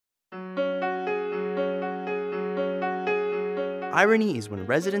Irony is when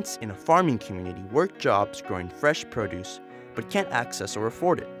residents in a farming community work jobs growing fresh produce but can't access or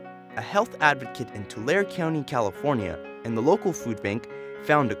afford it. A health advocate in Tulare County, California, and the local food bank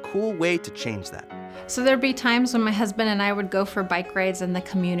found a cool way to change that. So there'd be times when my husband and I would go for bike rides in the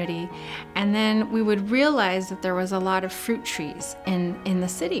community, and then we would realize that there was a lot of fruit trees in the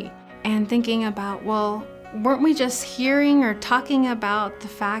city. And thinking about, well, weren't we just hearing or talking about the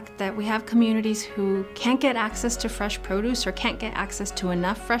fact that we have communities who can't get access to fresh produce or can't get access to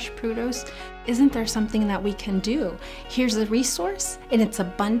enough fresh produce? Isn't there something that we can do? Here's a resource, and it's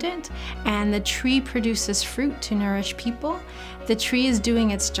abundant, and the tree produces fruit to nourish people. The tree is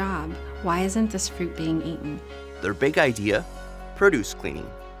doing its job. Why isn't this fruit being eaten? Their big idea? Produce cleaning.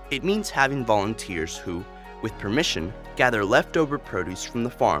 It means having volunteers who, with permission, gather leftover produce from the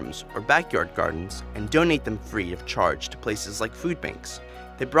farms or backyard gardens and donate them free of charge to places like food banks.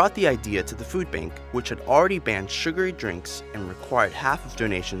 They brought the idea to the food bank, which had already banned sugary drinks and required half of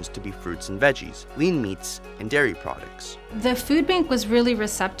donations to be fruits and veggies, lean meats, and dairy products. The food bank was really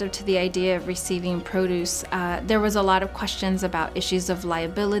receptive to the idea of receiving produce. There was a lot of questions about issues of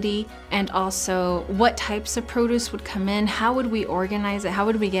liability and also what types of produce would come in, how would we organize it, how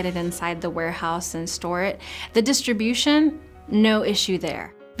would we get it inside the warehouse and store it. The distribution, no issue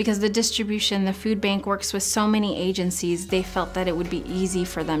there. Because the food bank works with so many agencies, they felt that it would be easy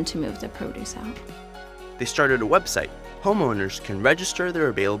for them to move the produce out. They started a website. Homeowners can register their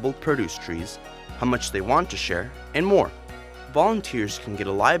available produce trees, how much they want to share, and more. Volunteers can get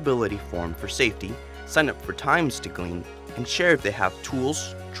a liability form for safety, sign up for times to glean, and share if they have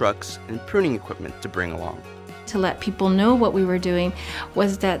tools, trucks, and pruning equipment to bring along. To let people know what we were doing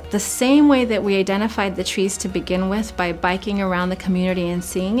was that the same way that we identified the trees to begin with by biking around the community and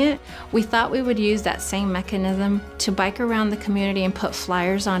seeing it, we thought we would use that same mechanism to bike around the community and put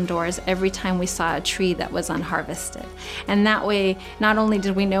flyers on doors every time we saw a tree that was unharvested. And that way, not only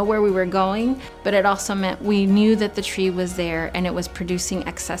did we know where we were going, but it also meant we knew that the tree was there and it was producing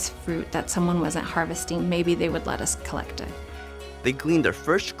excess fruit that someone wasn't harvesting. Maybe they would let us collect it. They gleaned their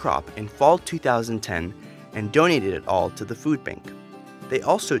first crop in fall 2010 and donated it all to the food bank. They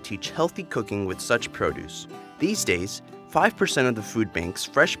also teach healthy cooking with such produce. These days, 5% of the food bank's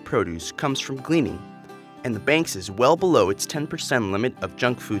fresh produce comes from gleaning, and the bank's is well below its 10% limit of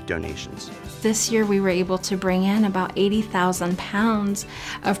junk food donations. This year we were able to bring in about 80,000 pounds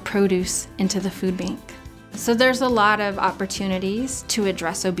of produce into the food bank. So there's a lot of opportunities to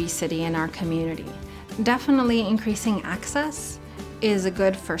address obesity in our community. Definitely increasing access is a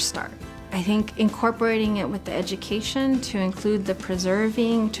good first start. I think incorporating it with the education to include the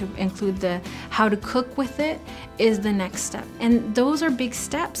preserving, to include the how to cook with it is the next step. And those are big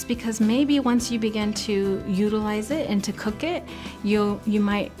steps because maybe once you begin to utilize it and to cook it, you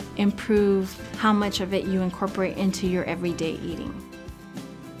might improve how much of it you incorporate into your everyday eating.